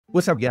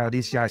What's up, y'all?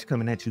 This is Josh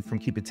coming at you from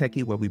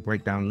KeepItTechie, where we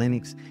break down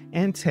Linux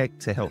and tech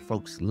to help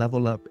folks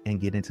level up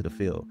and get into the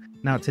field.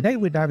 Now, today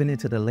we're diving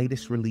into the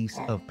latest release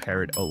of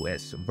Parrot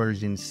OS,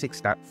 version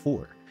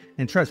 6.4.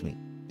 And trust me,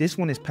 this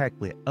one is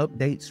packed with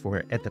updates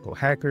for ethical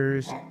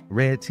hackers,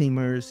 red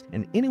teamers,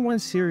 and anyone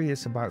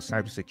serious about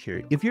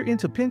cybersecurity. If you're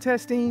into pen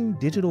testing,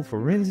 digital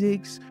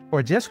forensics,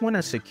 or just want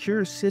a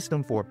secure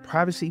system for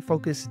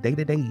privacy-focused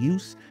day-to-day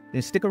use,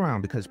 then stick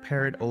around because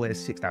Parrot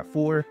OS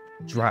 6.4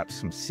 drops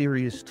some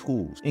serious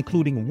tools,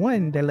 including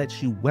one that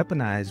lets you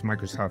weaponize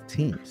Microsoft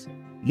Teams.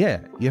 Yeah,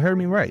 you heard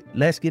me right.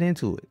 Let's get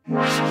into it.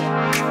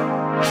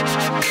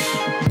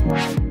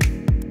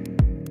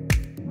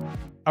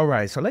 All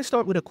right, so let's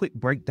start with a quick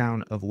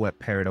breakdown of what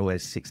Parrot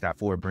OS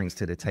 6.4 brings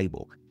to the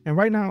table. And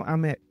right now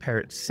I'm at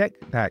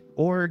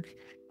parrotsec.org.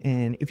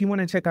 And if you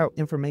want to check out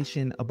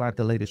information about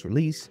the latest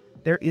release,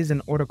 there is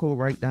an article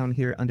right down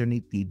here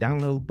underneath the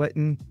download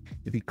button.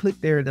 If you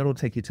click there, that'll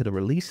take you to the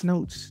release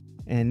notes.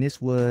 And this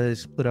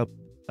was put up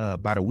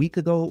about a week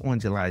ago on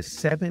July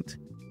 7th,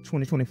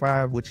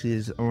 2025, which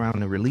is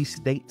around the release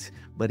date,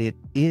 but it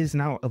is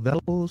now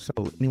available, so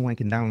anyone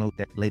can download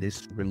that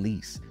latest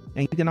release.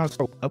 And you can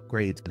also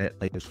upgrade to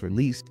that latest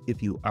release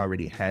if you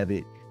already have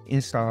it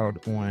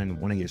installed on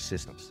one of your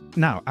systems.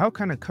 Now, I'll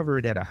kind of cover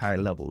it at a high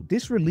level.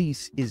 This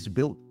release is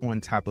built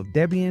on top of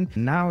Debian,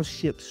 now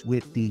ships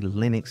with the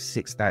Linux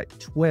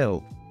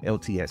 6.12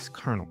 LTS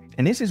kernel.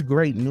 And this is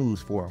great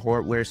news for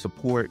hardware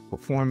support,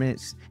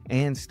 performance,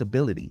 and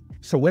stability.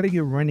 So whether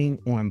you're running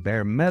on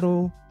bare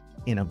metal,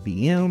 in a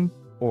VM,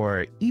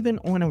 or even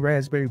on a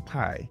Raspberry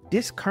Pi,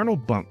 this kernel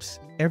bumps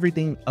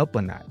everything up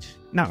a notch.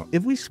 Now,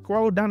 if we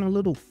scroll down a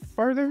little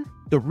further,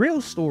 the real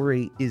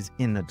story is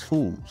in the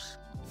tools.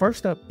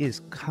 First up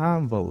is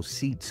Convo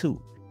C2,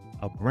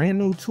 a brand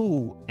new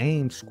tool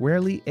aimed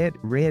squarely at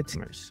red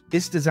teamers.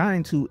 It's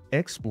designed to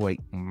exploit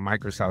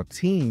Microsoft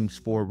Teams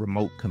for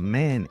remote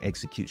command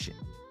execution.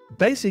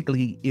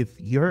 Basically,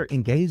 if your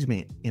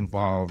engagement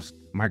involves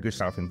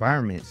Microsoft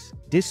environments,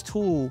 this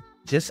tool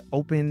just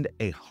opened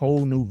a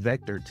whole new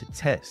vector to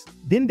test.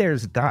 Then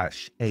there's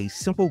Gosh, a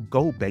simple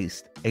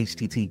Go-based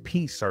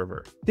HTTP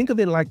server. Think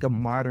of it like a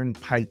modern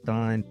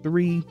Python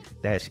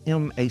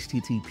 3-m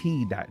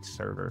HTTP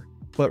server,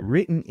 but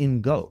written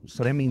in Go.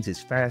 So that means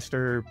it's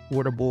faster,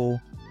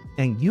 portable,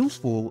 and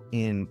useful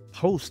in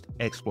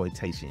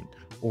post-exploitation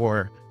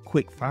or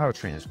quick file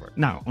transfer.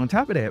 Now, on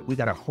top of that, we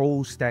got a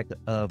whole stack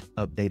of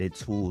updated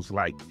tools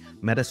like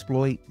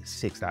Metasploit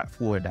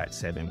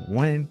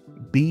 6.4.71,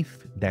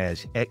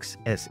 Beef-X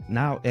is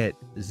now at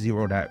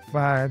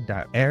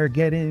 0.5.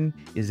 Armageddon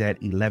is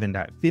at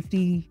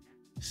 11.50.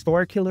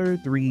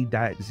 Starkiller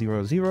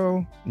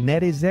 3.00,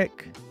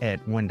 Netizek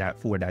at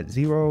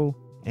 1.4.0,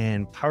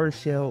 and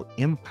PowerShell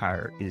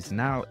Empire is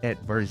now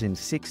at version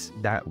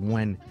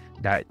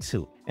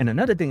 6.1.2. And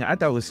another thing I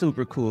thought was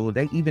super cool,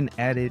 they even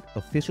added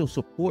official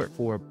support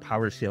for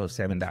PowerShell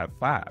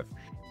 7.5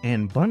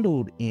 and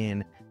bundled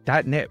in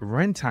 .NET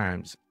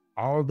runtimes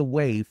all the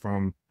way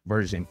from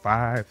version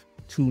 5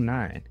 to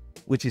 9,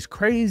 which is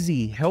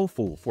crazy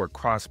helpful for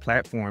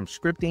cross-platform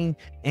scripting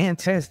and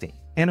testing.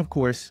 And of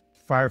course,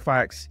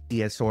 Firefox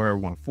ESR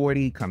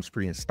 140 comes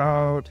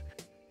pre-installed,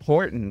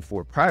 important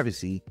for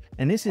privacy,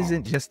 and this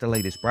isn't just the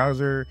latest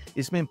browser,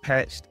 it's been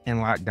patched and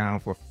locked down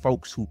for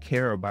folks who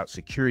care about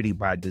security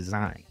by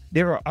design.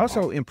 There are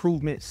also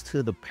improvements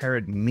to the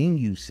Parrot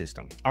menu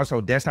system,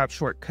 also desktop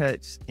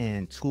shortcuts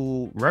and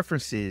tool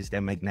references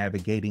that make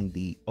navigating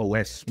the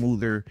OS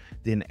smoother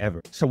than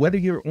ever. So whether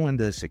you're on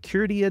the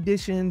security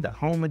edition, the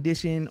home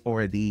edition,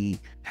 or the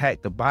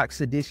hack the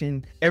box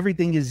edition,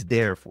 everything is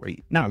there for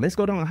you. Now let's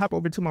go down and hop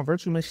over to my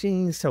virtual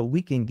machine so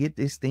we can get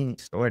this thing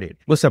started.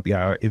 What's up,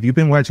 y'all? If you've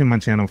been watching my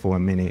channel for a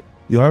minute,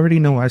 you already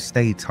know I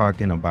stay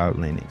talking about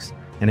Linux.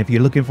 And if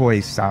you're looking for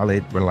a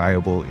solid,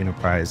 reliable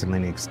enterprise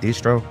Linux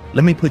distro,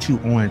 let me put you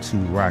on to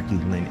Rocky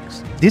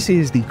Linux. This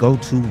is the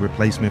go-to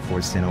replacement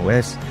for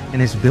CentOS,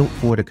 and it's built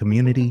for the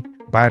community,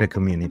 by the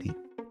community.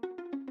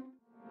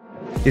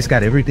 It's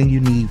got everything you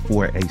need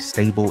for a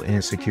stable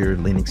and secure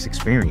Linux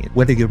experience,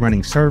 whether you're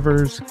running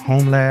servers,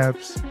 home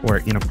labs, or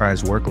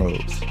enterprise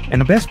workloads.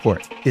 And the best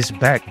part, it's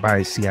backed by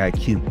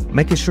CIQ,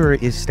 making sure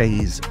it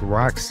stays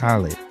rock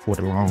solid for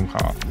the long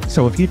haul.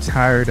 So if you're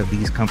tired of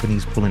these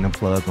companies pulling a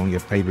plug on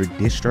your favorite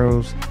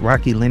distros,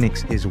 Rocky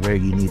Linux is where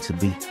you need to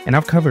be. And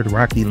I've covered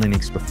Rocky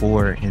Linux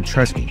before, and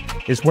trust me,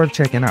 it's worth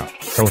checking out.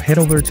 So head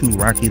over to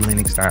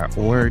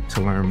rockylinux.org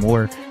to learn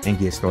more and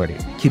get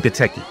started. Keep it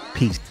techie.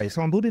 Peace. Okay,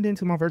 so I'm booted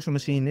into my virtual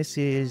machine. This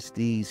is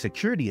the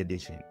security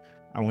edition.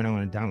 I went on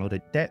and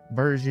downloaded that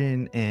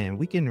version, and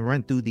we can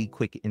run through the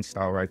quick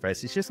install right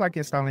fast. It's just like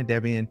installing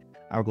Debian.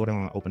 I'll go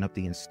down and open up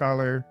the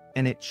installer,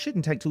 and it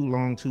shouldn't take too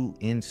long to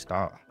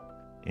install.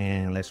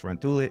 And let's run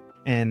through it.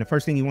 And the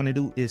first thing you want to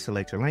do is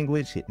select your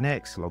language, hit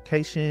next,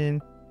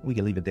 location. We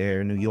can leave it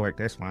there, New York,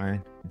 that's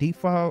fine.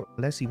 Default,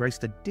 let's erase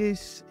the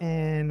disk,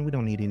 and we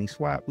don't need any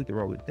swap. We can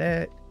roll with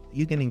that.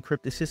 You can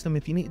encrypt the system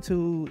if you need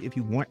to. If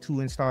you want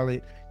to install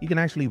it, you can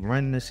actually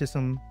run the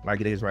system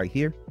like it is right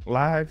here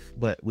live,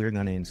 but we're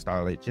going to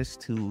install it just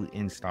to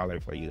install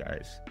it for you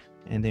guys.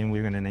 and then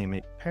we're gonna name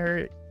it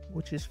Parrot,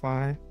 which is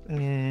fine.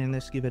 And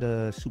let's give it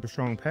a super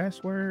strong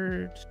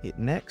password. Hit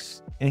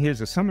next. And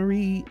here's a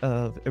summary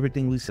of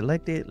everything we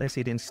selected. Let's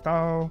hit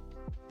install.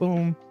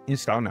 Boom,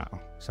 install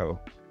now. So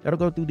that'll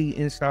go through the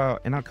install,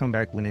 and I'll come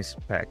back when it's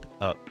back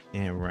up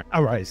and run.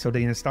 All right, so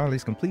the install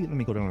is complete. Let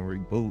me go down and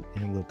reboot,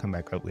 and we'll come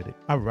back up with it.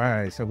 All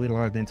right, so we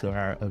logged into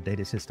our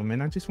updated system,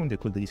 and I just wanted to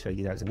quickly show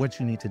you guys what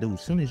you need to do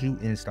as soon as you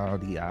install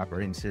the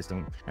operating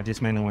system. I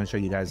just mainly want to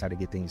show you guys how to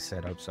get things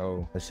set up.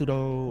 So a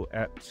sudo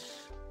apt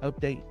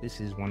update,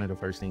 this is one of the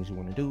first things you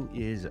want to do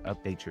is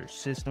update your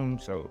system.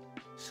 So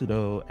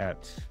sudo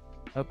apt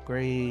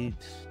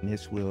upgrades, and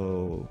this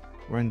will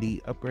run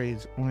the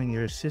upgrades on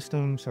your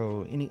system.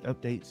 So any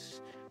updates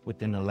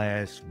within the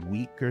last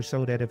week or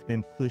so that have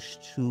been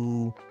pushed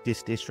to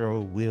this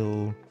distro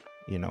will,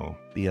 you know,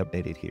 be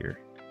updated here.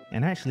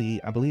 And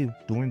actually, I believe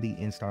during the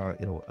install,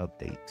 it'll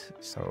update.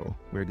 So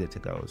we're good to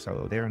go.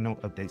 So there are no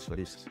updates for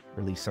this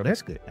release. So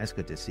that's good. That's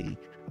good to see.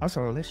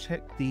 Also, let's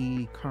check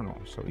the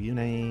kernel. So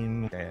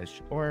uname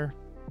 -r,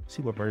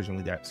 see what version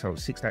we got. So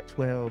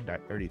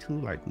 6.12.32,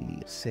 like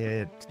we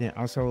said. Then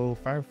also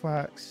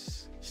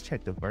Firefox, let's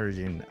check the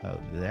version of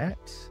that,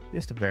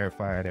 just to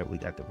verify that we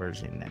got the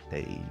version that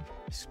they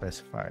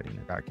specified in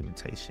the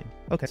documentation.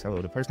 Okay,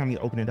 so the first time you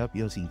open it up,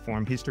 you'll see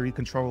form history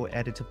control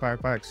added to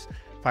Firefox,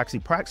 Foxy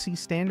proxy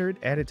standard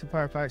added to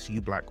Firefox,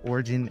 uBlock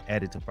origin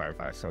added to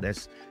Firefox. So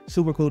that's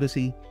super cool to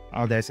see.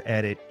 All that's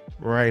added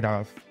right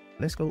off.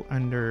 Let's go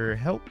under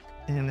help,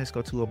 and let's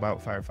go to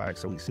about Firefox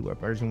so we see what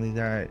version we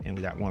got, and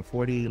we got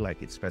 140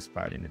 like it's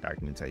specified in the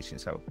documentation.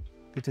 So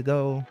good to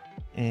go.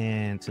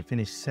 And to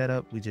finish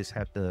setup, we just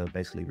have to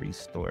basically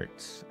restore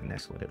it, and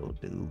that's what it'll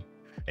do.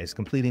 It's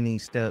completing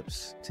these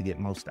steps to get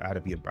most out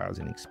of your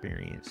browsing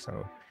experience.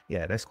 So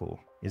yeah, that's cool.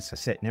 It's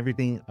setting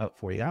everything up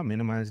for you. I'll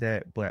minimize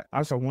that, but I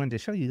also wanted to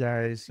show you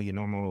guys your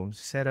normal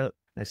setup.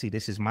 Let's see,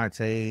 this is Mate,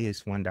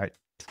 it's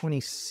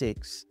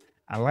 1.26.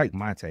 I like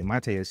Mate.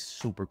 Mate is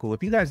super cool.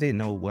 If you guys didn't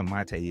know what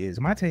Mate is,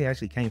 Mate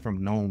actually came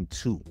from GNOME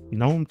 2.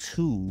 GNOME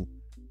 2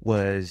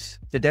 was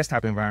the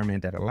desktop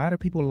environment that a lot of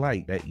people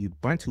like, that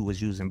Ubuntu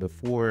was using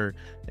before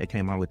they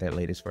came out with that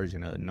latest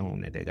version of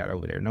GNOME that they got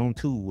over there. GNOME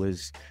 2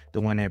 was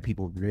the one that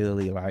people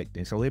really liked,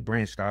 and so it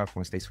branched off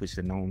once they switched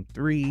to GNOME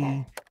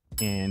 3,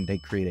 and they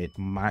created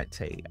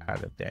Mate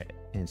out of that.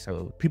 And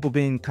so people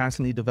been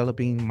constantly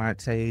developing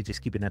Mate,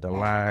 just keeping it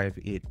alive.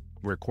 It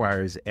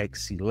requires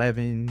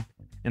X11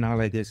 and all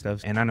that good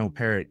stuff. And I know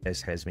Parrot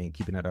OS has been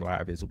keeping it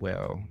alive as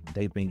well.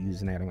 They've been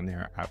using that on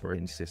their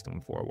operating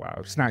system for a while.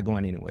 It's not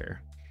going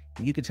anywhere.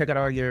 You can check out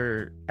all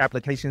your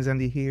applications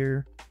under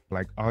here,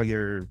 like all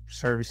your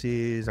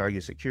services, all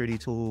your security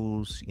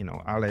tools, you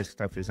know, all that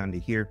stuff is under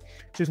here.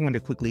 Just wanted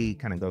to quickly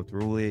kind of go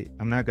through it.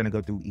 I'm not going to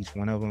go through each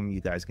one of them.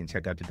 You guys can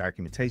check out the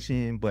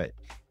documentation, but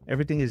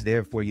everything is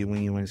there for you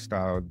when you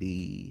install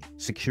the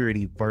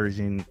security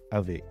version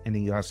of it. And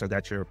then you also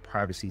got your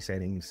privacy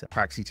settings,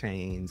 proxy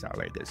chains, all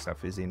that good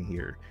stuff is in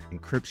here.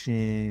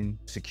 Encryption,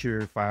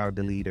 secure file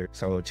deleter.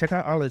 So check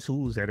out all the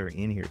tools that are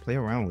in here. Play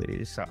around with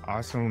it. It's an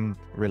awesome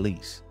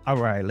release. All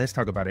right, let's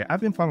talk about it.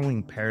 I've been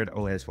following Parrot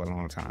OS for a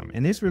long time,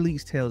 and this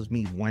release tells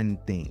me one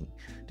thing.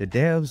 The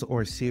devs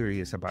are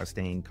serious about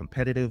staying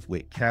competitive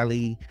with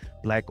Kali,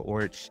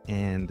 BlackOrch,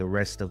 and the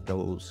rest of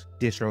those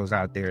distros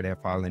out there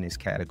that fall in this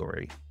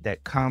category.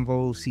 That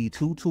Convo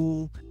C2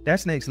 tool,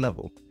 that's next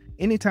level.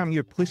 Anytime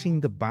you're pushing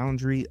the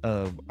boundary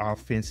of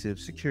offensive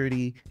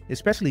security,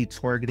 especially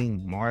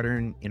targeting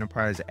modern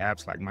enterprise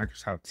apps like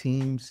Microsoft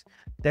Teams,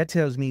 that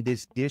tells me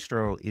this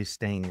distro is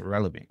staying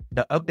relevant.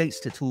 The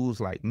updates to tools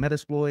like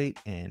Metasploit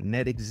and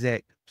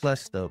NetExec,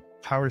 plus the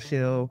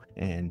PowerShell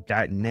and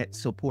 .NET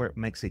support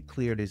makes it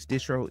clear this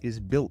distro is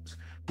built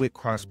with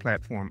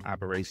cross-platform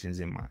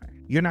operations in mind.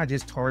 You're not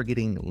just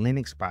targeting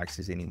Linux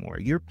boxes anymore.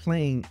 You're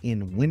playing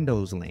in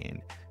Windows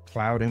land,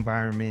 cloud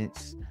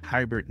environments,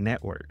 hybrid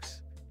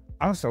networks.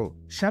 Also,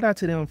 shout out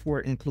to them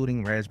for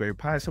including Raspberry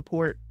Pi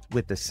support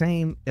with the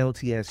same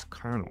LTS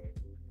kernel.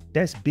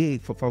 That's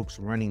big for folks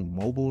running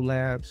mobile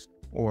labs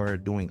or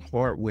doing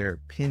hardware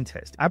pen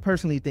tests. I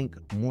personally think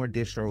more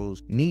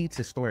distros need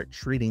to start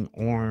treating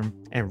ARM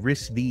and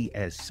RISC-V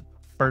as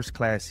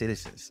first-class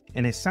citizens.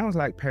 And it sounds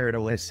like Parrot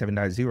OS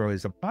 7.0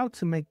 is about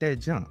to make that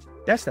jump.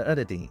 That's the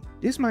other thing.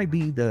 This might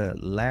be the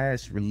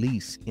last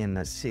release in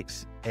the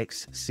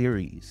 6X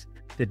series.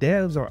 The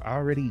devs are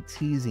already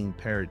teasing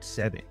Parrot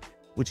 7,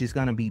 which is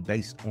going to be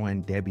based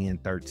on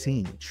Debian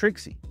 13,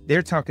 Trixie.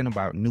 They're talking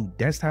about new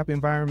desktop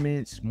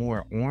environments,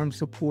 more ARM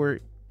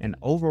support, and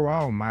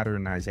overall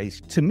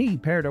modernization. To me,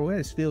 Parrot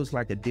OS feels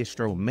like a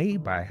distro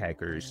made by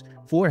hackers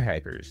for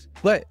hackers,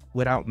 but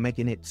without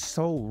making it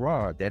so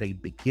raw that a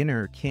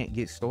beginner can't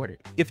get started.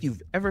 If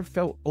you've ever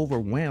felt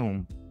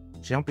overwhelmed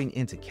jumping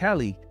into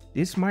Kali,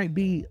 this might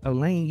be a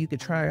lane you could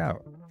try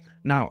out.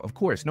 Now, of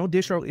course, no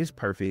distro is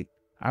perfect.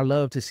 I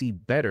love to see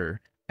better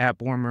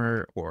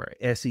AppWarmer or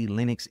SE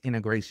Linux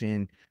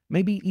integration,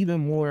 maybe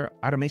even more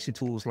automation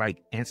tools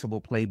like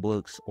Ansible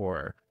playbooks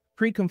or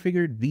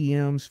pre-configured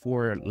VMs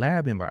for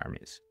lab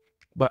environments.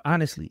 But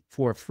honestly,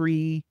 for a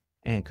free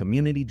and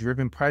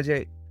community-driven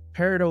project,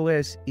 Parrot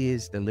OS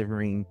is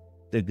delivering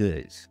the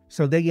goods.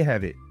 So there you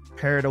have it.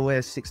 Parrot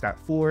OS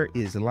 6.4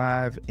 is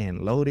live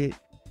and loaded.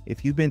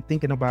 If you've been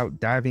thinking about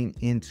diving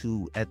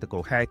into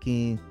ethical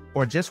hacking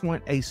or just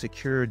want a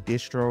secure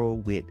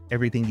distro with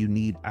everything you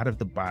need out of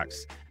the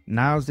box,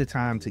 now's the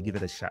time to give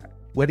it a shot.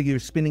 Whether you're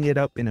spinning it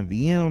up in a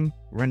VM,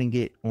 running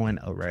it on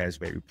a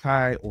Raspberry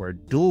Pi, or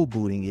dual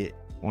booting it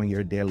on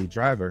your daily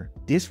driver,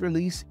 this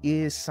release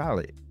is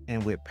solid.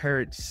 And with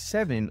Parrot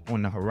 7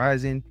 on the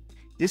horizon,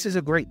 this is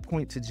a great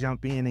point to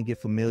jump in and get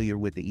familiar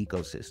with the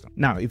ecosystem.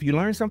 Now, if you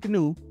learned something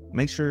new,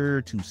 make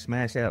sure to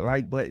smash that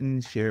like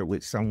button, share it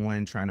with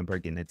someone trying to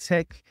break into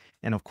tech,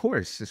 and of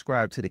course,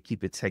 subscribe to the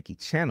KeepItTechie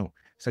channel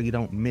so you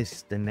don't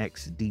miss the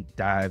next deep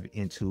dive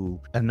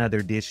into another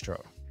distro.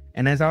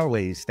 And as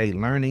always, stay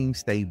learning,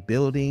 stay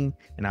building,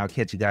 and I'll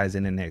catch you guys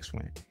in the next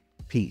one.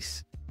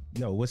 Peace.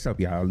 Yo, what's up,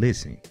 y'all?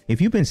 Listen,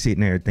 if you've been sitting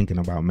there thinking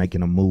about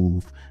making a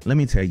move, let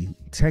me tell you,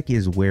 tech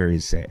is where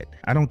it's at.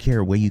 I don't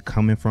care where you're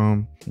coming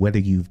from, whether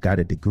you've got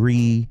a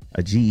degree,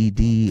 a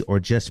GED, or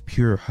just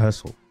pure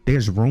hustle.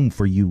 There's room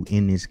for you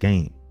in this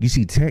game. You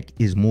see, tech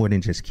is more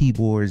than just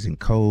keyboards and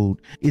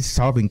code. It's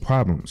solving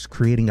problems,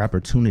 creating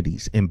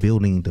opportunities, and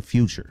building the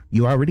future.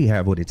 You already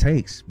have what it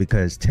takes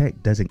because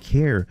tech doesn't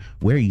care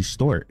where you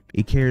start.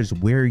 It cares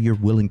where you're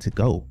willing to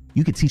go.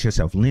 You can teach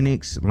yourself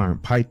Linux, learn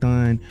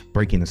Python,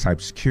 break into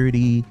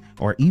cybersecurity,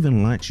 or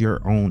even launch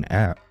your own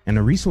app. And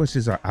the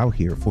resources are out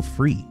here for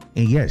free.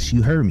 And yes,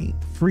 you heard me,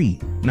 free.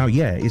 Now,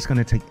 yeah, it's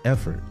gonna take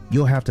effort.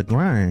 You'll have to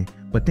grind,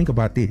 but think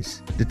about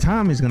this. The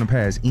time is gonna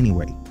pass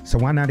anyway. So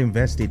why not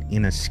invest it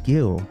in a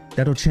skill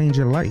that'll change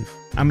your life?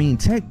 I mean,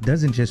 tech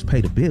doesn't just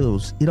pay the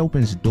bills, it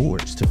opens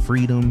doors to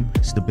freedom,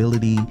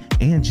 stability,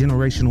 and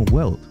generational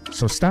wealth.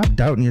 So stop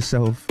doubting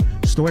yourself,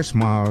 start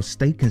small,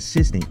 stay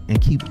consistent,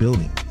 and keep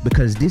building.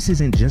 Because this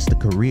isn't just a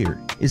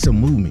career, it's a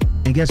movement.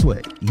 And guess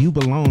what? You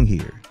belong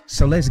here.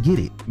 So let's get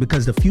it,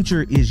 because the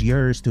future is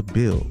yours to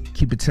build.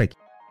 Keep it techie.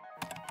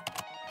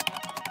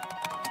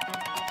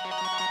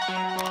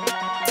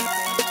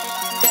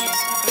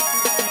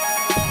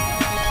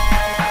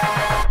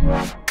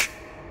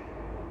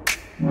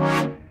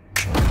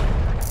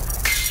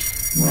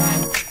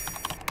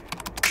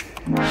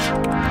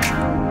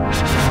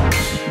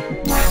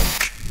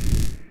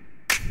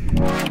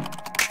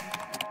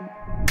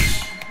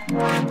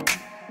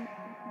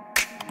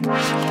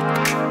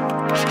 Wow.